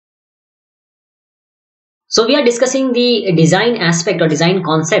So we are discussing the design aspect or design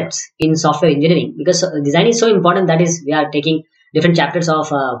concepts in software engineering, because design is so important. That is, we are taking different chapters of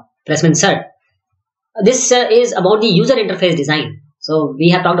Pressman Cert. This is about the user interface design. So we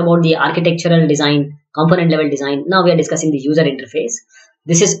have talked about the architectural design, component level design. Now we are discussing the user interface.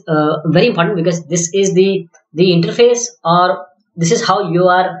 This is very important because this is the interface, or this is how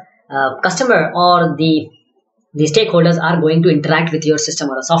your customer or the stakeholders are going to interact with your system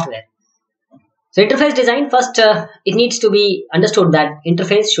or a software. So interface design, first it needs to be understood that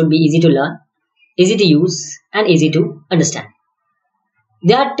interface should be easy to learn, easy to use, and easy to understand.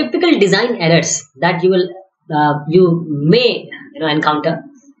 There are typical design errors that you may encounter,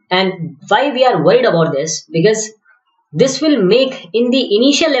 and why we are worried about this, because this will make in the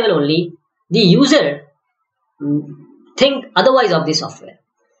initial level only the user think otherwise of the software.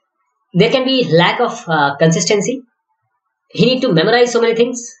 There can be lack of consistency. He need to memorize so many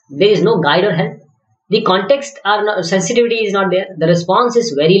things. There is no guide or help. The context or sensitivity is not there. The response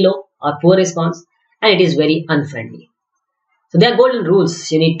is very low or poor response, and it is very unfriendly. So there are golden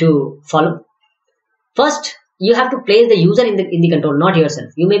rules you need to follow. First, you have to place the user in the control, not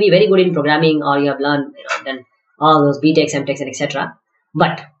yourself. You may be very good in programming, or you have learned done all those BTechs, MTechs, and etc.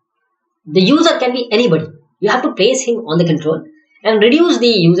 But the user can be anybody. You have to place him on the control and reduce the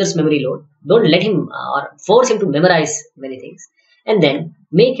user's memory load. Don't let him or force him to memorize many things, and then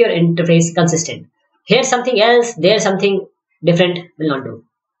make your interface consistent. Here's something else, there's something different, will not do.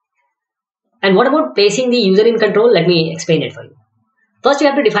 And what about placing the user in control? Let me explain it for you. First, you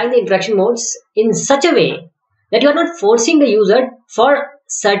have to define the interaction modes in such a way that you are not forcing the user for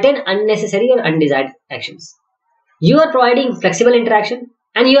certain unnecessary or undesired actions. You are providing flexible interaction,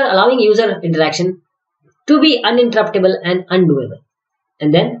 and you are allowing user interaction to be uninterruptible and undoable.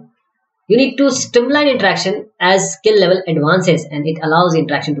 And then you need to streamline interaction as skill level advances, and it allows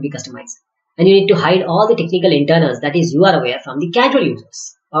interaction to be customized. And you need to hide all the technical internals, that is, you are aware, from the casual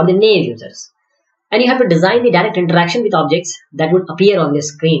users or the naive users. And you have to design the direct interaction with objects that would appear on the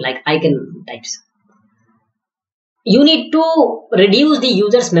screen like icon types. You need to reduce the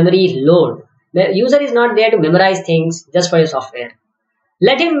user's memory load. The user is not there to memorize things just for your software.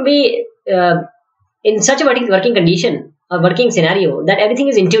 Let him be in such a working condition or working scenario that everything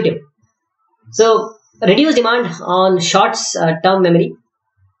is intuitive. So reduce demand on short-term memory.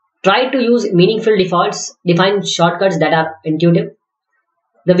 Try to use meaningful defaults. Define shortcuts that are intuitive.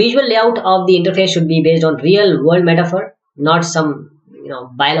 The visual layout of the interface should be based on real world metaphor, not some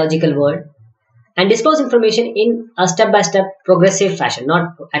biological world. And disclose information in a step-by-step progressive fashion,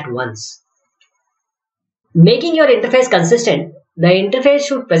 not at once. Making your interface consistent, the interface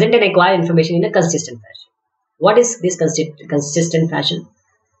should present and acquire information in a consistent fashion. What is this consistent fashion?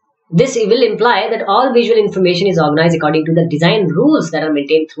 This will imply that all visual information is organized according to the design rules that are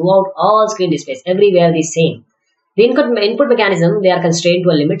maintained throughout all screen displays, everywhere the same. The input mechanism, they are constrained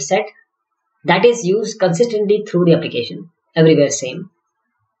to a limit set that is used consistently through the application, everywhere same.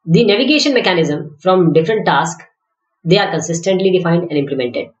 The navigation mechanism from different tasks, they are consistently defined and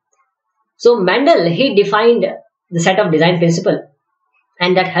implemented. So Mendel, he defined the set of design principles,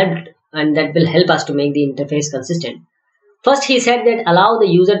 and that will help us to make the interface consistent. First, he said that allow the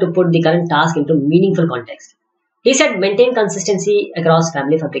user to put the current task into meaningful context. He said maintain consistency across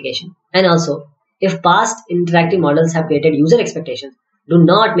family of application. And also, if past interactive models have created user expectations, do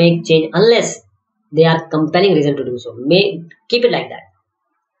not make change unless they are compelling reason to do so. Keep it like that.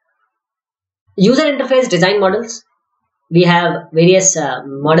 User interface design models. We have various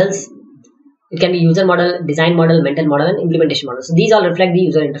models. It can be user model, design model, mental model, and implementation model. So these all reflect the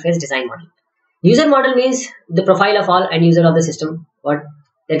user interface design model. User model means the profile of all end user of the system.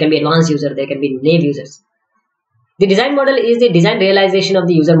 There can be advanced user, there can be naive users. The design model is the design realization of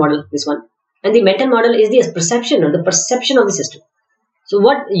the user model, this one. And the mental model is the perception of the system. So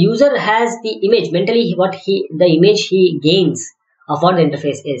what user has the image, mentally the image he gains of what the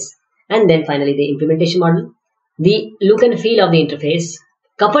interface is. And then finally the implementation model, the look and feel of the interface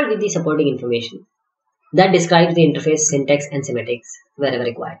coupled with the supporting information that describes the interface syntax and semantics wherever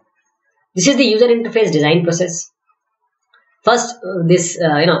required. This is the user interface design process. First,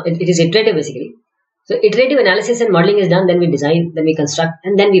 it is iterative basically. So iterative analysis and modeling is done, then we design, then we construct,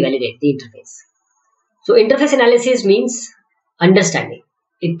 and then we validate the interface. So interface analysis means understanding.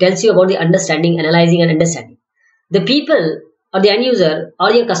 It tells you about the understanding, analyzing, and understanding. The people or the end user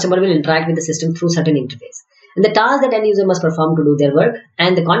or your customer will interact with the system through certain interface. And the task that end user must perform to do their work,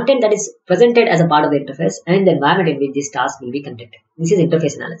 and the content that is presented as a part of the interface, and the environment in which this task will be conducted. This is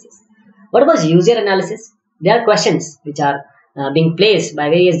interface analysis. What about user analysis? There are questions which are being placed by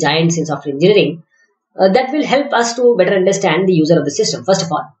various giants in software engineering that will help us to better understand the user of the system. First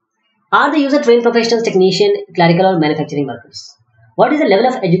of all, Are the user trained professionals, technician, clerical or manufacturing workers? What is the level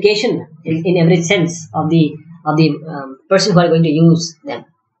of education in every sense of the person who are going to use them?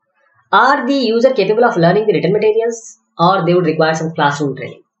 Are the user capable of learning the written materials, or they would require some classroom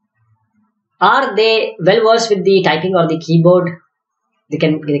training? Are they well versed with the typing or the keyboard? They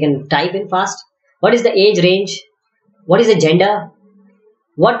can type in fast. What is the age range? What is the gender?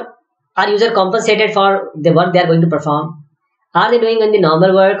 What are user compensated for the work they are going to perform? Are they doing in the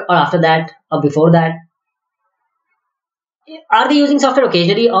normal work or after that or before that? Are they using software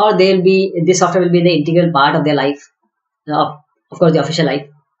occasionally, or this software will be the integral part of their life, of course the official life?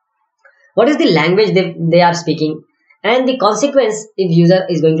 What is the language they are speaking, and the consequence if user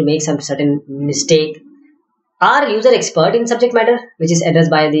is going to make some certain mistake? Are user expert in subject matter which is addressed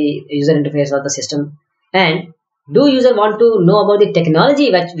by the user interface or the system? And do user want to know about the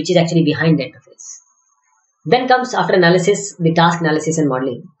technology which is actually behind the interface? Then comes, after analysis, the task analysis and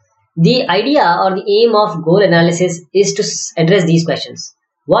modeling. The idea or the aim of goal analysis is to address these questions.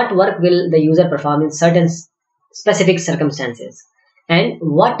 What work will the user perform in certain specific circumstances? And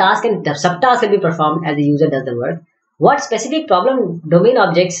what task and subtask will be performed as the user does the work? What specific problem domain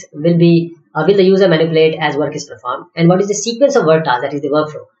objects will the user manipulate as work is performed? And what is the sequence of work task, that is the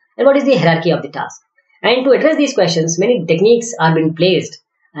workflow? And what is the hierarchy of the task? And to address these questions, many techniques are being placed.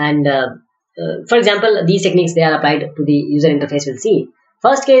 And for example, these techniques, they are applied to the user interface. We'll see.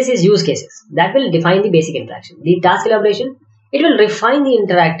 First case is use cases. That will define the basic interaction. The task elaboration, it will refine the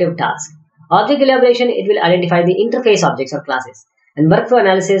interactive task. Object elaboration, it will identify the interface objects or classes. And workflow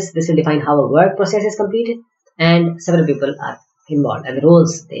analysis, this will define how a work process is completed and several people are involved and the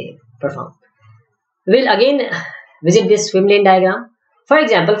roles they perform. We will again visit this swim lane diagram. For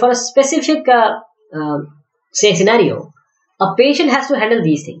example, for a specific say scenario, a patient has to handle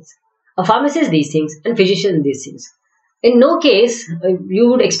these things, a pharmacist these things, and physician these things. In no case you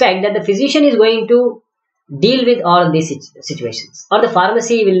would expect that the physician is going to deal with all of these situations, or the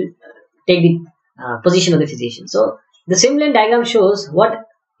pharmacy will take the position of the physician. So the swim lane diagram shows what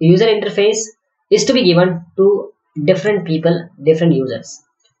user interface is to be given to different people, different users.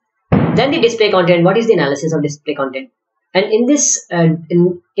 Then the display content. What is the analysis of display content? And in this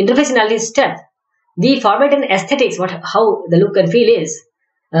in interface analysis step, the format and aesthetics, how the look and feel is,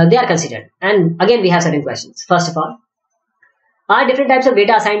 they are considered. And again, we have certain questions. First of all, are different types of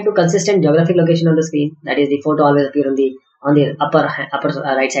data assigned to consistent geographic location on the screen? That is, the photo always appear on the upper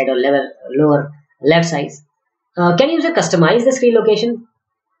right side or lower left side. Can user customize the screen location?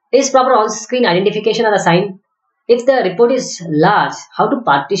 Is proper on-screen identification are assigned? If the report is large, how to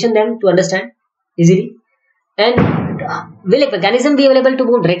partition them to understand easily? And will a mechanism be available to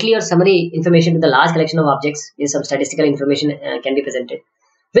move directly or summary information to the large collection of objects? Is some statistical information can be presented?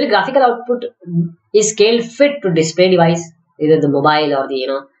 Will graphical output is scale fit to display device, either the mobile or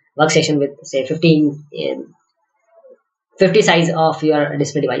the workstation with say 50 size of your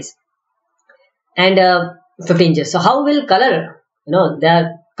display device, and 50 inches. So how will color?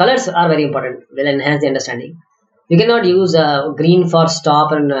 The colors are very important. Will enhance the understanding. You cannot use green for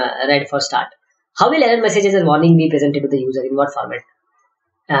stop and red for start. How will error messages and warning be presented to the user? In what format?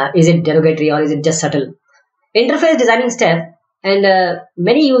 Is it derogatory or is it just subtle? Interface designing step, and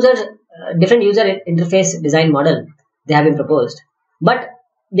many different user interface design model they have been proposed. But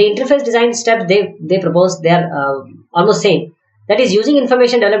the interface design steps they propose, they are almost same. That is, using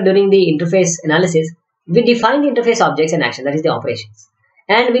information developed during the interface analysis, we define the interface objects and action, that is the operations.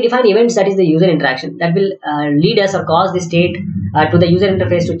 And we define events, that is the user interaction, that will lead us or cause the state to the user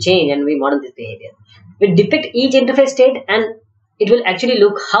interface to change, and we model this behavior. We depict each interface state, and it will actually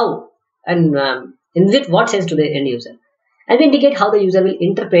look how and in what sense to the end user. And we indicate how the user will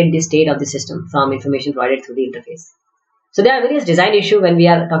interpret the state of the system from information provided through the interface. So there are various design issues when we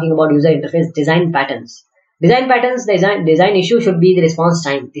are talking about user interface design patterns. Design patterns, the design issue should be the response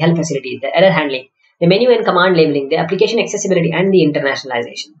time, the help facilities, the error handling, the menu and command labeling, the application accessibility, and the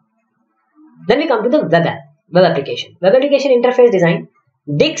internationalization. Then we come to the web application. Web application interface design.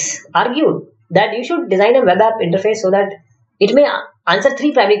 Dix argued that you should design a web app interface so that it may answer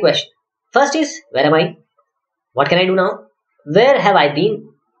three primary questions. First is, where am I? What can I do now? Where have I been?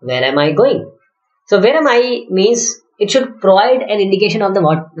 Where am I going? So where am I means it should provide an indication of the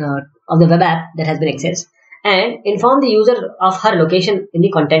web app that has been accessed and inform the user of her location in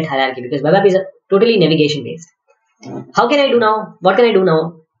the content hierarchy, because web app is totally navigation based. How can I do now? What can I do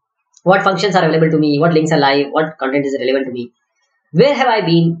now? What functions are available to me? What links are live? What content is relevant to me? Where have I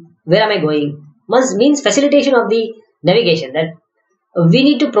been? Where am I going? Means facilitation of the navigation, that we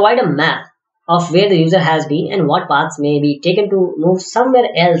need to provide a map of where the user has been and what paths may be taken to move somewhere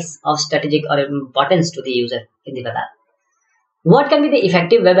else of strategic or importance to the user in the web app. What can be the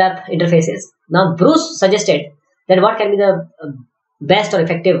effective web app interfaces? Now, Bruce suggested that what can be the best or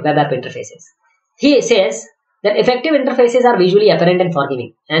effective web app interfaces. He says that effective interfaces are visually apparent and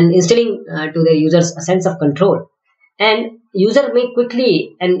forgiving and instilling to the users a sense of control. And user may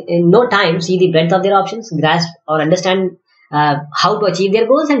quickly and in no time see the breadth of their options, grasp or understand how to achieve their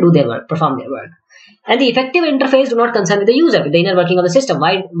goals and do their work, perform their work. And the effective interface do not concern with the user, with the inner working of the system.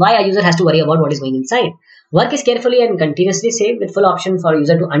 Why a user has to worry about what is going inside? Work is carefully and continuously saved with full option for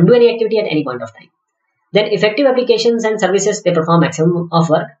user to undo any activity at any point of time. Then effective applications and services, they perform maximum of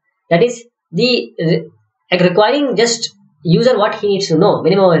work. That is requiring just user what he needs to know,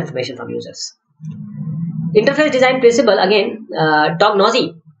 minimum information from users. Interface design principle, again,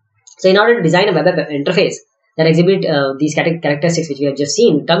 Tognozy. So in order to design a web app interface that exhibit these characteristics which we have just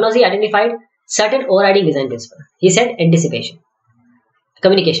seen, Tognozy identified certain overriding design principle. He said anticipation,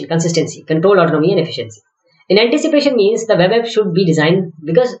 communication, consistency, control, autonomy, and efficiency. In anticipation means the web app should be designed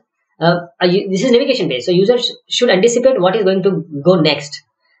because this is navigation based, so users should anticipate what is going to go next.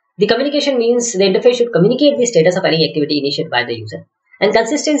 The communication means the interface should communicate the status of any activity initiated by the user. And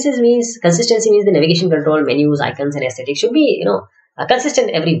consistency means the navigation control, menus, icons, and aesthetics should be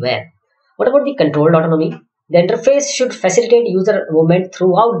consistent everywhere. What about the controlled autonomy? The interface should facilitate user movement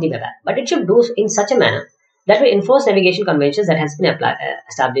throughout the web app, but it should do in such a manner that will enforce navigation conventions that has been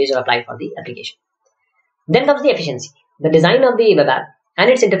established or applied for the application. Then comes the efficiency. The design of the web app and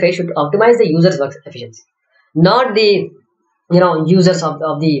its interface should optimize the user's work efficiency, not the users of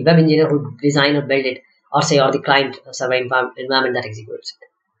the web engineer who design or build it, or the client server environment that executes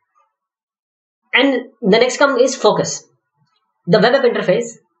it. And the next come is focus. The web app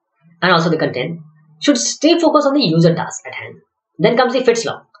interface and also the content should stay focused on the user task at hand. Then comes the Fitts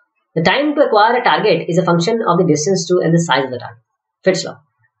law. The time to acquire a target is a function of the distance to and the size of the target. Fitts law.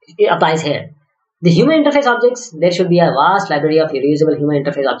 It applies here. The human interface objects, there should be a vast library of reusable human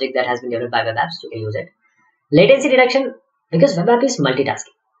interface objects that has been developed by web apps. You can use it. Latency reduction, because web app is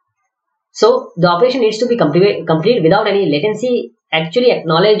multitasking. So the operation needs to be complete without any latency actually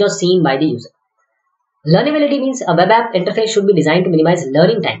acknowledged or seen by the user. Learnability means a web app interface should be designed to minimize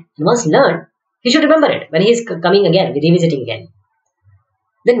learning time. And once learned, he should remember it when he is coming again, revisiting again.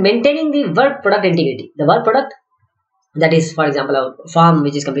 Then maintaining the work product integrity. The work product, that is, for example, a form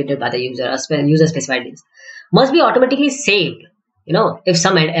which is completed by the user, a user specified means, must be automatically saved. If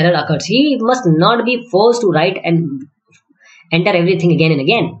some error occurs, he must not be forced to write and enter everything again and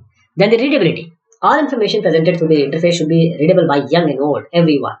again. Then the readability. All information presented through the interface should be readable by young and old,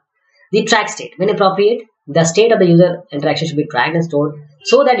 everyone. The track state. When appropriate, the state of the user interaction should be tracked and stored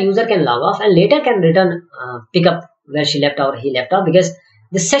so that user can log off and later can return, pick up where she left out or he left off, because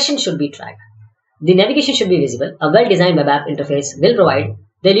the session should be tracked. The navigation should be visible. A well-designed web app interface will provide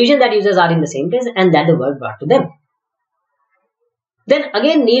the illusion that users are in the same place and that the work brought to them. Then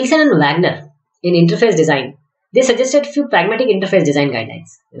again, Nielsen and Wagner in interface design, they suggested few pragmatic interface design guidelines,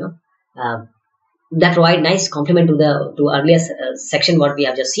 that provide nice complement to earlier section what we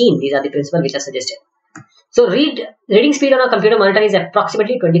have just seen. These are the principles which are suggested. So reading speed on a computer monitor is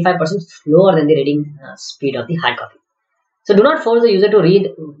approximately 25% slower than the reading speed of the hard copy. So do not force the user to read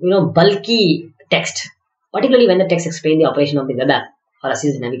bulky text, particularly when the text explains the operation of the web app or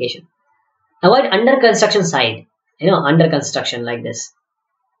assists the navigation. Avoid under construction side, under construction like this.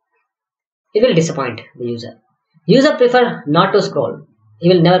 It will disappoint the user. User prefer not to scroll. He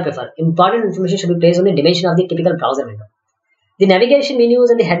will never prefer. Important information should be placed on the dimension of the typical browser window. The navigation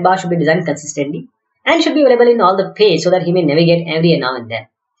menus and the head bar should be designed consistently and should be available in all the page so that he may navigate every now and then.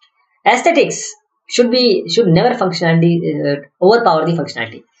 Aesthetics should never overpower the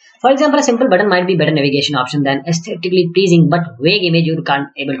functionality. For example, a simple button might be better navigation option than aesthetically pleasing but vague image you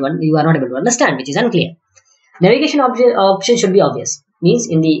are not able to understand, which is unclear. Navigation option should be obvious. Means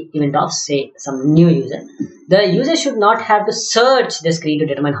in the event of, say, some new user, the user should not have to search the screen to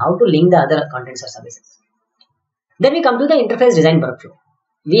determine how to link the other contents or services. Then we come to the interface design workflow.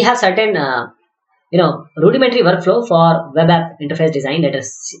 We have certain, rudimentary workflow for web app interface design.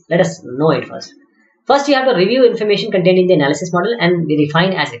 Let us know it first. First, we have to review information contained in the analysis model and we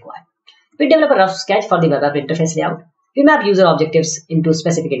refine as required. We develop a rough sketch for the web app interface layout. We map user objectives into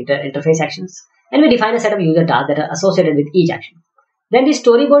specific interface actions, and we define a set of user tasks that are associated with each action. Then the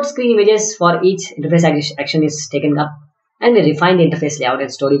storyboard screen images for each interface action is taken up, and we refine the interface layout and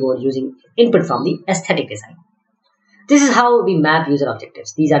storyboard using input from the aesthetic design. This is how we map user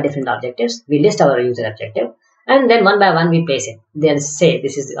objectives. These are different objectives. We list our user objective, and then one by one we place it. Then say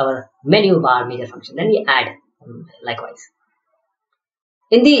this is our menu bar major function. Then we add likewise.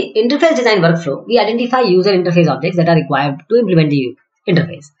 In the interface design workflow, we identify user interface objects that are required to implement the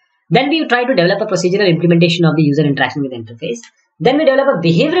interface. Then we try to develop a procedural implementation of the user interaction with the interface. Then we develop a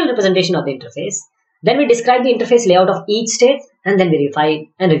behavioral representation of the interface. Then we describe the interface layout of each state, and then we refine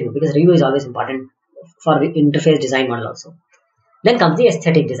and review, because review is always important for the interface design model also. Then comes the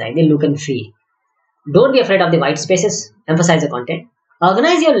aesthetic design, the look and feel. Don't be afraid of the white spaces. Emphasize the content.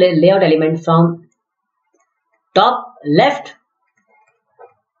 Organize your layout element from top left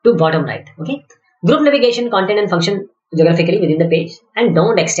to bottom right. Okay. Group navigation, content and function geographically within the page, and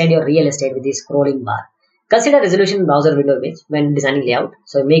don't extend your real estate with the scrolling bar. Consider resolution browser window image when designing layout.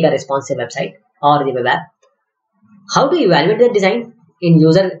 So make a responsive website or the web app. How to evaluate the design in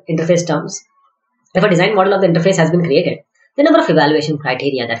user interface terms? If a design model of the interface has been created, the number of evaluation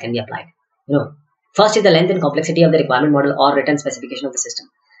criteria that can be applied. First is the length and complexity of the requirement model or written specification of the system,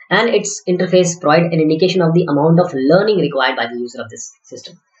 and its interface provide an indication of the amount of learning required by the user of this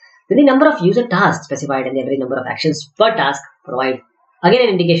system. Then the number of user tasks specified and the average number of actions per task provide again an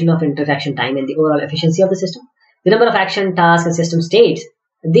indication of interaction time and the overall efficiency of the system. The number of action, tasks and system states,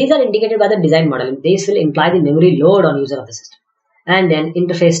 these are indicated by the design model. These will imply the memory load on user of the system. And then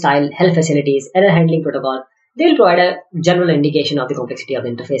interface style, help facilities, error handling protocol, they will provide a general indication of the complexity of the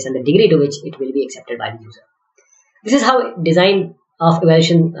interface and the degree to which it will be accepted by the user. This is how design of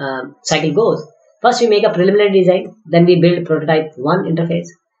evaluation cycle goes. First we make a preliminary design, then we build prototype 1 interface,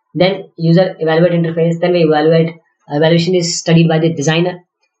 then user evaluate interface, then we evaluate, evaluation is studied by the designer,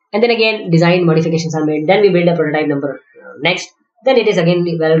 and then again design modifications are made, then we build a prototype number next, then it is again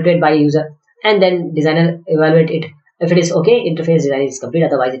evaluated by user, and then designer evaluate it. If it is okay, interface design is complete,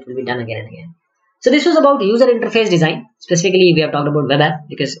 otherwise it will be done again and again. So this was about user interface design. Specifically, we have talked about web app,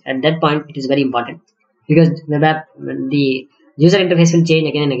 because at that point it is very important, because web app, the user interface will change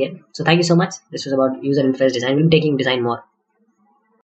again and again. So thank you so much. This was about user interface design. We'll be taking design more.